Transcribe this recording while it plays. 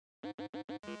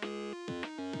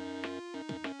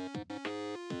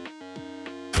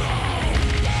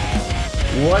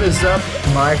What is up,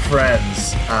 my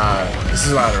friends? This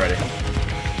is loud already.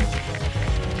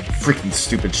 Freaking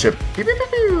stupid ship. Pew, pew, pew,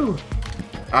 pew.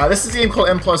 This is a game called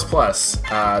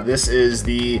NPLUSPLUS. This is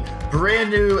the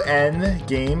brand new N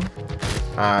game.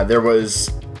 There was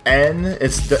N.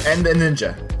 It's the N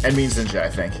Ninja. N means ninja, I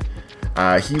think.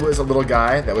 He was a little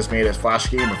guy that was made as a Flash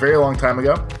game a very long time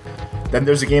ago. Then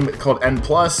there's a game called N+,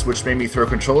 which made me throw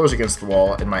controllers against the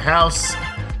wall in my house.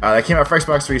 That came out for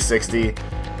Xbox 360.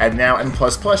 And now N++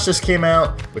 just came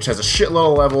out, which has a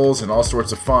shitload of levels and all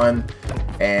sorts of fun.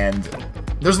 And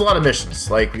there's a lot of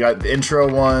missions. Like, we got the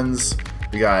intro ones,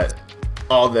 we got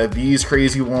all these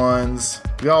crazy ones,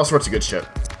 we got all sorts of good shit.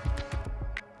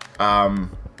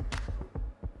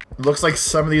 Looks like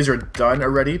some of these are done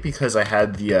already because I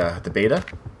had the beta.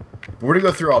 But we're gonna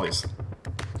go through all these.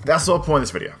 That's the whole point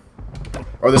of this video.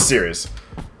 Or this series.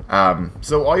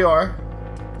 So all you are,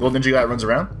 little ninja guy that runs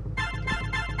around.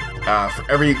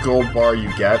 For every gold bar you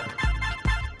get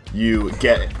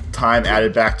time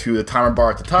added back to the timer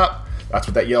bar at the top. That's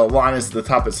what that yellow line is at the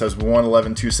top. It says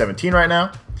 111,217 right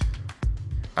now.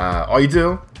 All you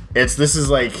do, this is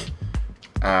like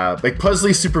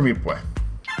Puzzly Super Meat Boy.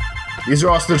 These are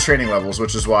also the training levels,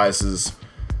 which is why this is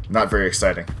not very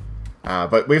exciting.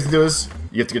 But what you have to do is,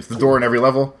 you have to get to the door in every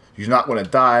level. You do not want to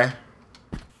die.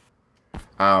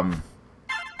 Some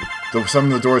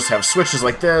of the doors have switches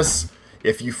like this.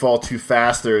 If you fall too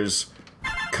fast, it's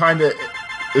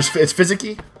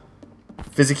physicky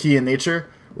in nature,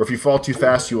 or if you fall too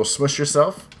fast, you will smush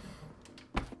yourself.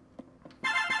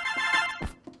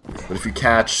 But if you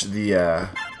catch the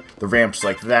ramps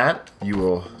like that, you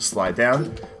will slide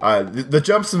down. The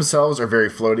jumps themselves are very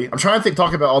floaty. I'm trying to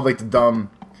talk about all like the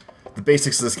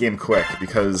basics of this game quick,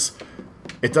 because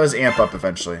it does amp up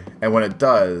eventually, and when it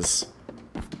does,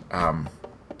 I'm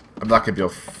not gonna be able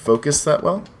to focus that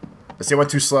well. I see I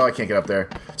went too slow, I can't get up there,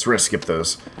 so we're gonna skip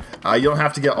those. You don't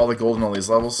have to get all the gold in all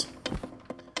these levels.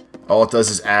 All it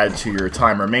does is add to your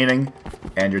time remaining,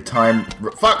 and your time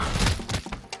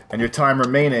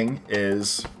remaining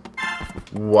is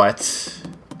what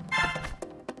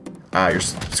your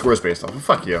score is based off of.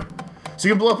 Fuck you. So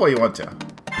you can blow up all you want to.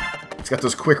 It's got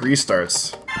those quick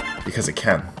restarts because it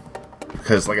can.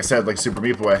 Because, like I said, like Super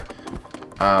Meat Boy.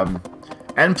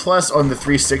 N+ on the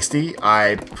 360,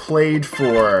 I played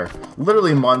for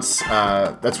literally months.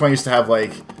 That's when I used to have,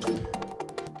 like...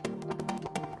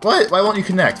 What? Why won't you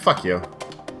connect? Fuck you.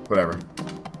 Whatever.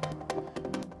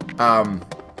 I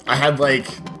had, like,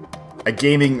 a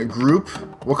gaming group,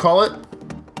 we'll call it.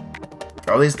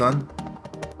 Are these done?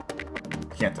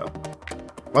 Can't tell.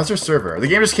 What's their server? The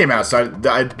game just came out, so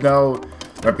I know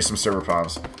there might be some server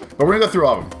problems. But we're gonna go through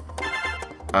all of them.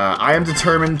 I am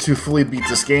determined to fully beat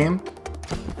this game,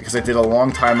 because I did a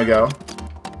long time ago,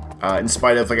 in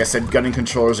spite of, like I said, gunning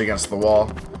controllers against the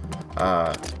wall.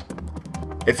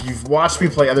 If you've watched me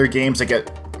play other games that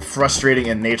get frustrating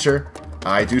in nature,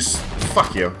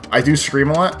 fuck you. I do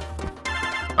scream a lot.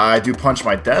 I do punch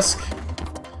my desk.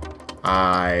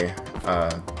 I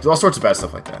do all sorts of bad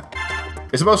stuff like that.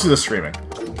 It's mostly the screaming.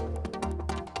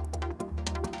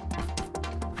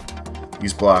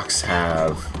 These blocks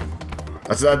have...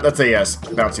 That's a yes,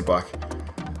 bouncy block.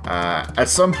 At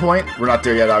some point, we're not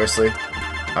there yet, obviously.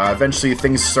 Eventually,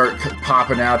 things start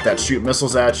popping out that shoot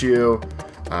missiles at you.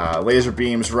 Laser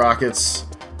beams, rockets.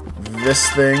 This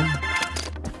thing.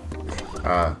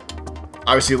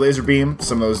 Obviously, laser beam.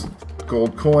 Some of those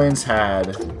gold coins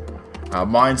had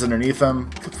mines underneath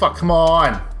them. Fuck, come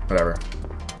on! Whatever.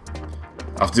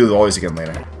 I'll have to do all these again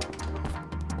later.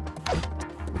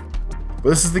 But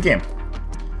this is the game.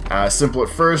 Simple at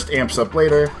first, amps up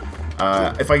later.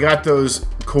 If I got those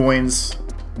coins,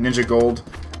 Ninja Gold,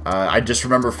 I just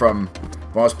remember from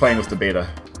when I was playing with the beta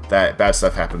that bad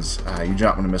stuff happens. You do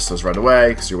not want to miss those right away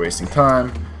because you're wasting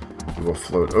time. We will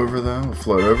float over though. We'll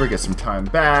float over, get some time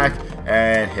back,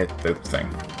 and hit the thing.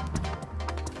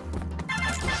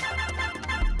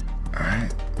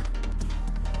 Alright.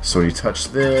 So when you touch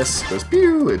this, it goes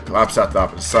pew, it pops out the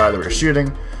opposite side that we're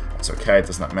shooting. That's okay, it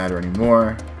does not matter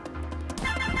anymore.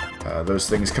 Those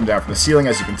things come down from the ceiling,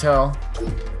 as you can tell.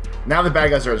 Now the bad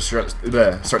guys are starting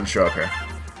to show up here.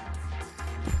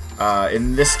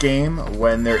 In this game,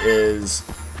 when there is...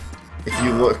 If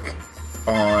you look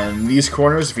on these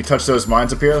corners, if you touch those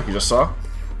mines up here, like you just saw.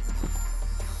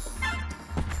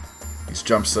 These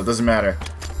jumps, so it doesn't matter.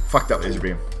 Fuck that laser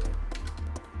beam.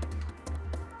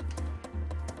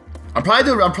 I'm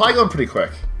probably going pretty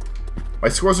quick. My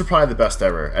scores are probably the best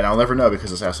ever, and I'll never know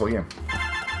because of this asshole game.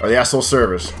 Or the asshole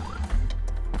servers.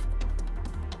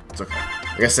 It's okay.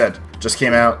 Like I said, just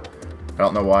came out. I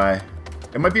don't know why.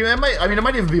 It might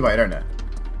even be my internet.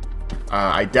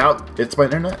 I doubt it's my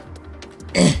internet.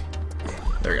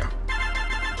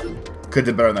 Could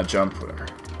have did better on that jump. Whatever.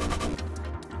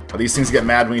 These things get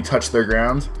mad when you touch their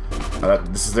ground.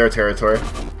 This is their territory.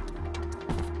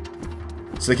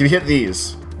 So like, if you hit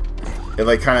these, it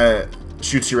like kind of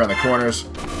shoots you around the corners.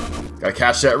 Gotta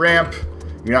catch that ramp.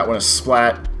 You not want to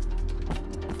splat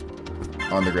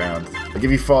on the ground. Like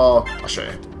if you fall, I'll show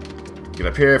you. Get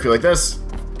up here if you're like this.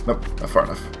 Nope, not far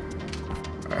enough.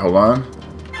 Alright, hold on.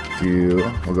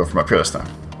 We'll go from up here this time.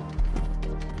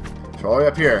 So all the way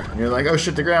up here, and you're like, oh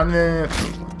shit, the ground.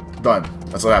 Done.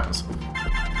 That's what happens.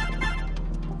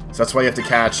 So that's why you have to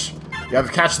catch. You have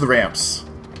to catch the ramps.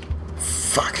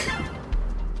 Fuck.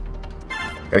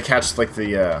 Gotta catch like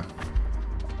the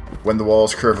when the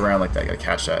walls curve around like that. You gotta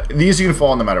catch that. These you can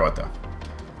fall no matter what though.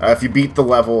 If you beat the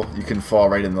level, you can fall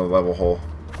right in the level hole.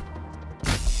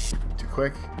 Too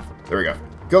quick. There we go.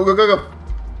 Go, go, go, go.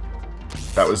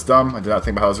 That was dumb. I did not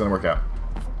think about how it was gonna work out.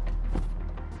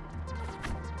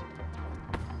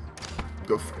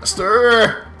 Go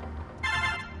faster.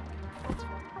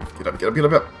 Get up, get up, get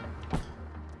up, get up.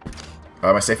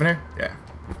 Am I safe in here? Yeah.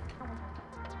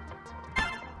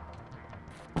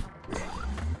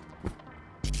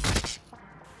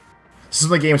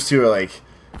 Some of the games too are like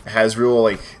has real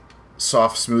like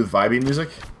soft, smooth, vibey music.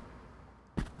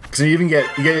 So you even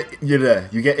get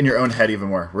you get in your own head even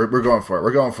more. We're going for it.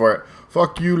 We're going for it.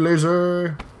 Fuck you,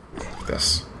 laser. Like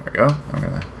this. There we go. I'm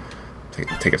gonna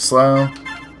take it slow.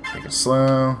 Take it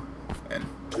slow. And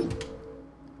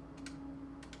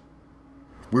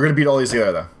we're gonna beat all these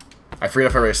together though. I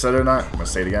forget if I already said it or not. I'm gonna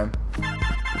say it again.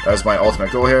 That is my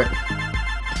ultimate goal here.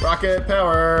 Rocket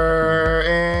power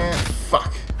and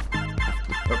fuck.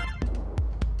 Oh.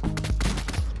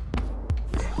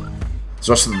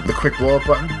 So just the quick blow up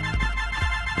button.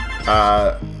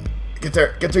 Get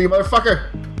there, you motherfucker!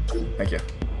 Thank you.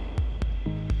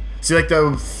 See, like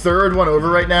the third one over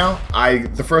right now.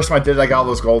 The first time I did it, I got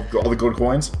all the gold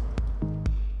coins.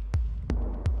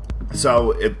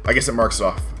 So I guess it marks it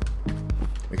off.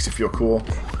 Makes you feel cool.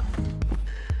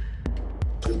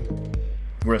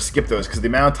 We're gonna skip those because the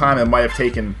amount of time it might have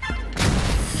taken.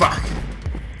 Fuck.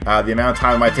 The amount of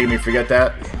time it might take me to forget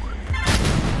that.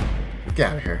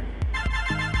 Get out of here.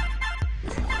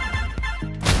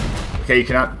 Okay, you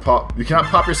cannot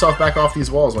pop yourself back off these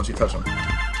walls once you touch them.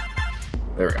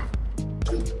 There we go.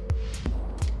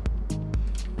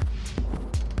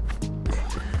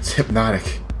 It's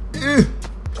hypnotic. Ugh.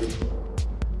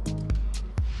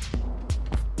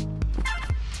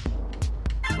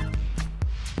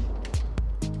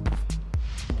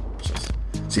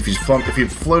 See, if you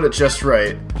float it just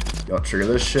right, you don't trigger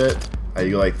this shit.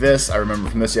 You go like this. I remember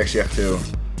from this, you actually have to.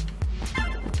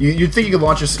 You'd think you could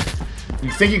launch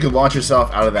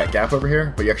yourself out of that gap over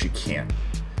here, but you actually can't.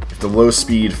 You have to low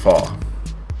speed fall.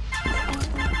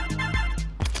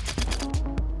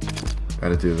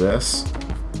 Gotta do this,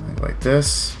 like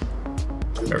this.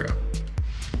 There we go.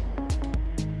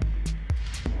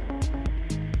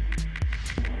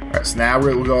 All right, so now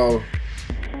we'll go.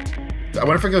 I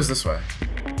wonder if it goes this way.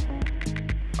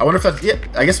 I wonder if that's, yeah,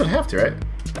 I guess we'd have to, right?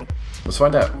 Let's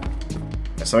find out.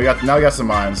 Yeah, so now we got some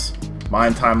mines.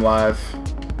 Mine time live.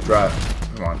 Drive.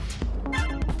 Come on.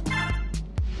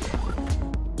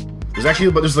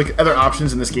 There's like other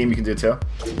options in this game you can do too.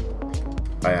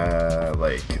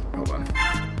 Like, hold on.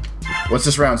 Once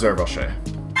this round's over, I'll show you.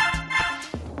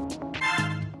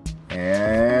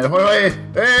 And ahoy, ahoy.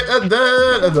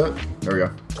 There we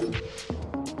go.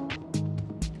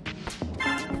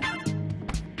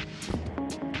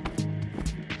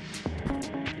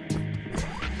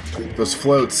 Those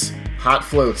floats. Hot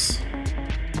floats.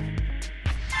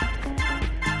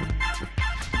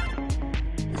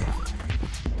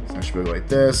 So I should go like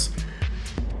this.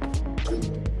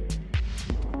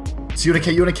 So you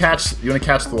wanna catch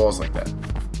the walls like that.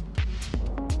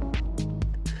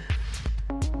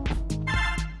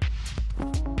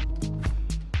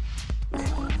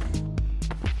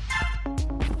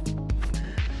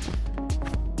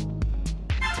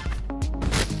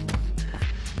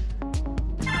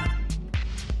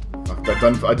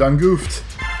 I done goofed.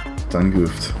 Done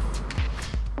goofed.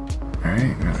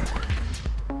 Alright.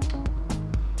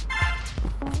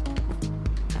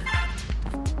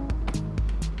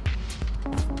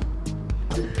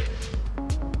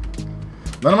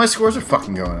 None of my scores are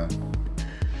fucking going in.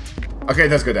 Okay,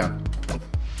 let's go down.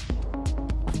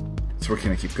 So we're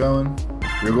gonna keep going.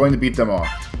 We're going to beat them all.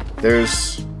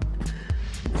 There's...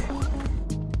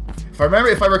 If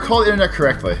I recall the internet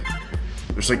correctly,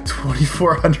 there's like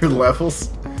 2,400 levels,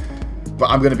 but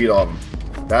I'm gonna beat all of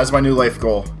them. That is my new life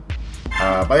goal.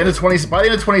 By the end of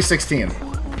 2016,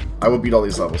 I will beat all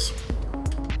these levels.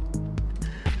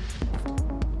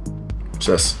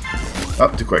 Just,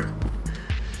 oh, too quick.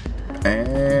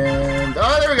 And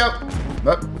oh, there we go.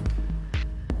 Up.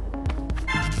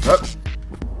 Up.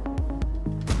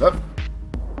 Up.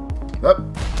 Up.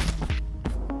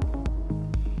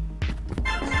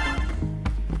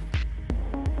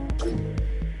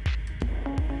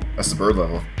 That's the bird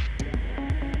level.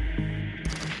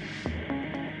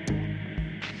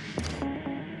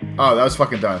 Oh, that was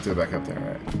fucking done. I threw it back up there,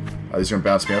 right? Oh, these are gonna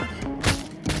bounce me up.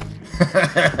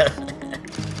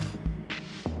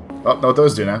 Oh, know what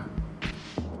those do now.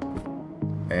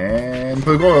 And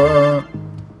Pugora.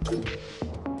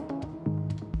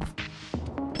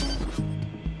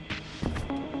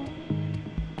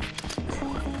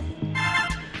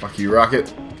 Fuck you,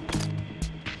 Rocket.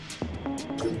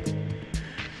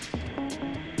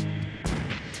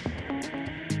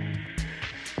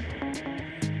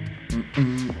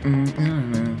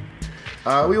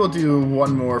 We will do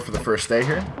one more for the first day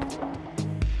here.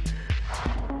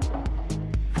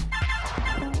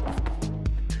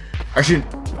 Actually,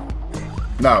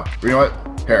 no. You know what?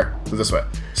 Here, do this way.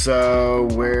 So,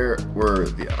 where were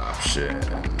the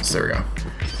options? There we go.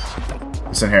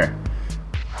 It's in here.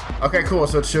 Okay, cool.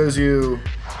 So it shows you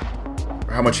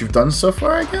how much you've done so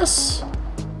far, I guess. All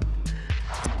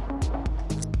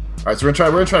right, so we're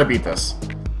gonna try to beat this.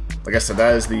 Like I said,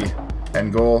 that is the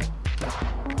end goal.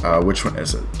 Which one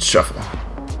is it? Shuffle.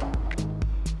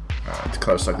 To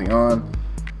color selecting on.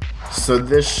 So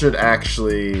this should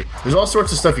actually... There's all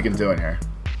sorts of stuff you can do in here.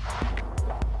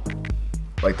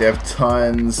 Like, they have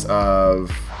tons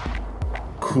of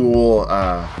cool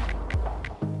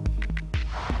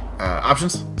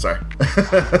options. Sorry.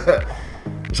 There's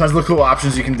tons of cool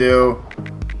options you can do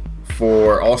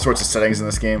for all sorts of settings in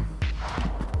this game.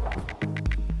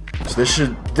 So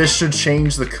this should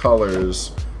change the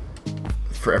colors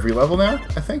for every level now,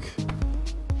 I think.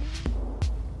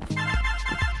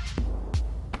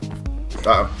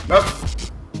 Uh-oh. Nope.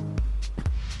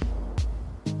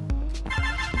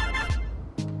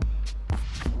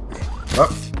 Oh.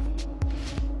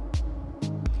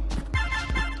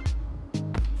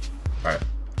 Alright.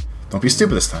 Don't be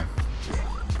stupid this time.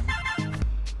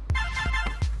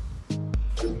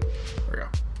 There we go.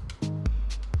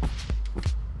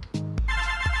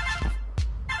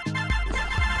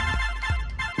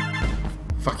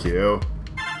 Fuck you.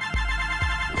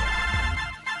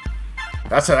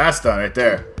 That's how that's done right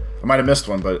there. I might have missed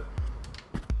one, but...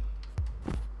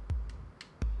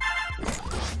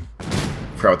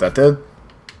 Forgot what that did.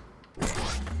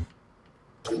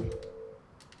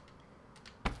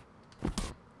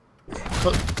 I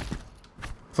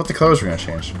thought the colors were gonna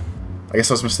change. I guess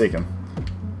I was mistaken.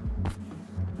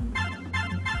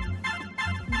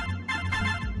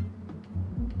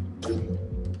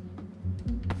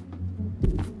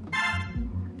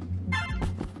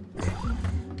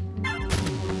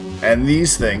 And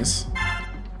these things,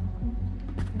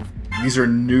 these are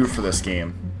new for this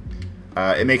game.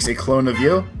 It makes a clone of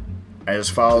you, and it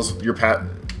just follows your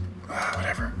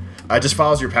whatever. It just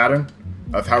follows your pattern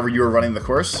of however you are running the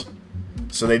course.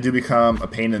 So they do become a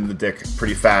pain in the dick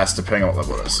pretty fast, depending on what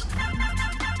level it is.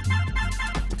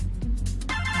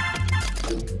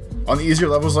 On the easier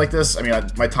levels like this, I mean,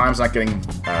 my time's not getting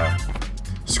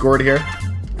scored here,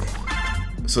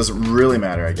 so it doesn't really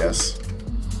matter, I guess.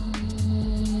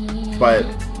 But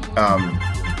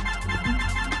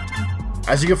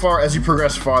as you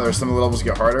progress farther, some of the levels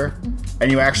get harder,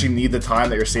 and you actually need the time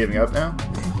that you're saving up now.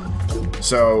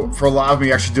 So for a lot of them,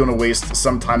 you're actually doing a waste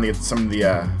some time to get some of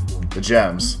the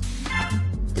gems,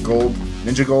 the gold,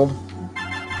 ninja gold,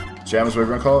 gems,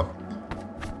 whatever you want to call it.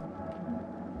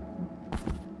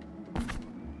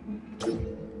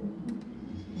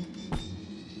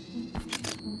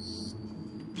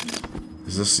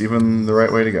 Is this even the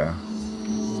right way to go?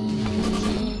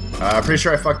 I'm pretty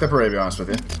sure I fucked up already, to be honest with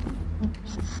you.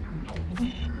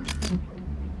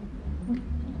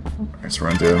 Alright, so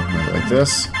we're gonna do like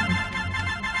this.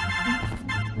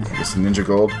 Get some ninja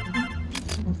gold.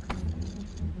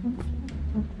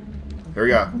 Here we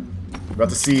go. We're about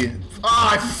to see.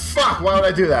 Ah, oh, fuck! Why would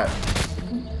I do that?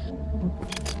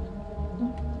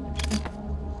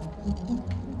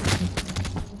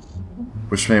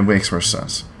 Which makes more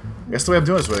sense. I guess the way I'm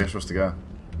doing this is where you're supposed to go.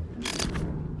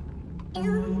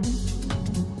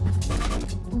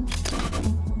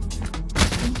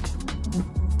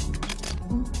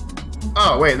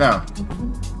 Oh, wait, no.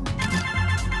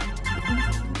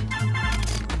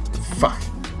 Fuck.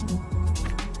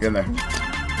 Get in there.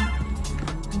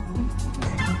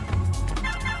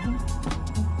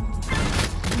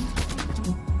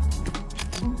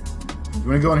 I'm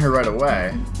gonna go in here right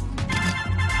away.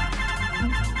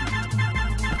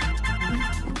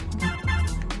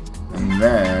 And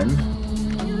then...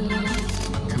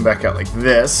 come back out like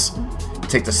this. You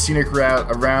take the scenic route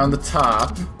around the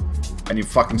top, and you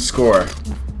fucking score.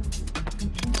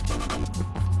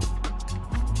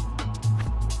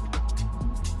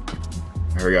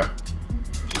 There we go.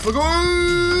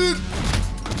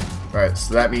 Alright,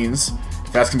 so that means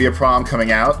if that's gonna be a problem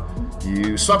coming out,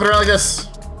 you swap it around like this.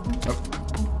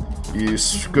 You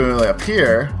go like up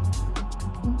here,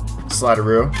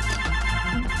 slide-a-roo.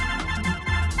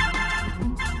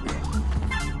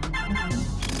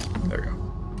 There we go.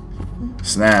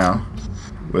 So now,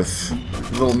 with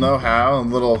a little know-how and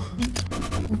a little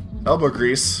elbow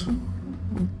grease,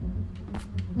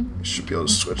 we should be able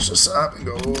to switch this up and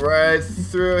go right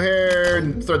through here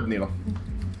and thread the needle.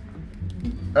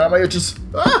 My itches.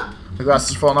 Ah! My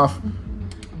glasses are falling off.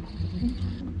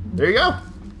 There you go.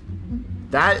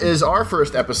 That is our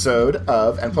first episode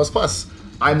of NPLUSPLUS.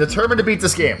 I'm determined to beat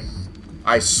this game.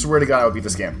 I swear to God I will beat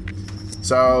this game.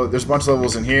 So, there's a bunch of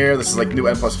levels in here. This is like new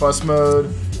NPLUSPLUS mode.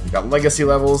 We've got legacy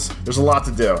levels. There's a lot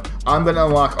to do. I'm going to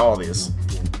unlock all these.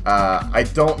 I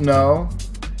don't know.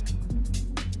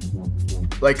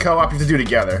 Like, co-op you have to do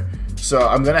together. So,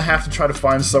 I'm going to have to try to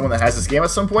find someone that has this game at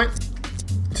some point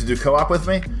to do co-op with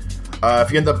me. If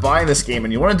you end up buying this game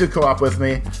and you want to do co-op with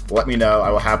me, let me know. I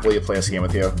will happily play this game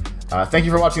with you. Thank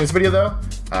you for watching this video, though.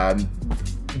 I'll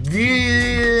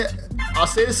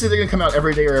say this is either going to come out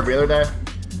every day or every other day.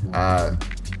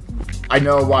 I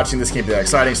know watching this game is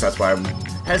exciting, so that's why I'm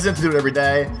hesitant to do it every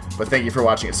day. But thank you for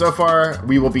watching it so far.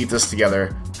 We will beat this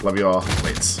together. Love you all.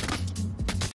 Lates.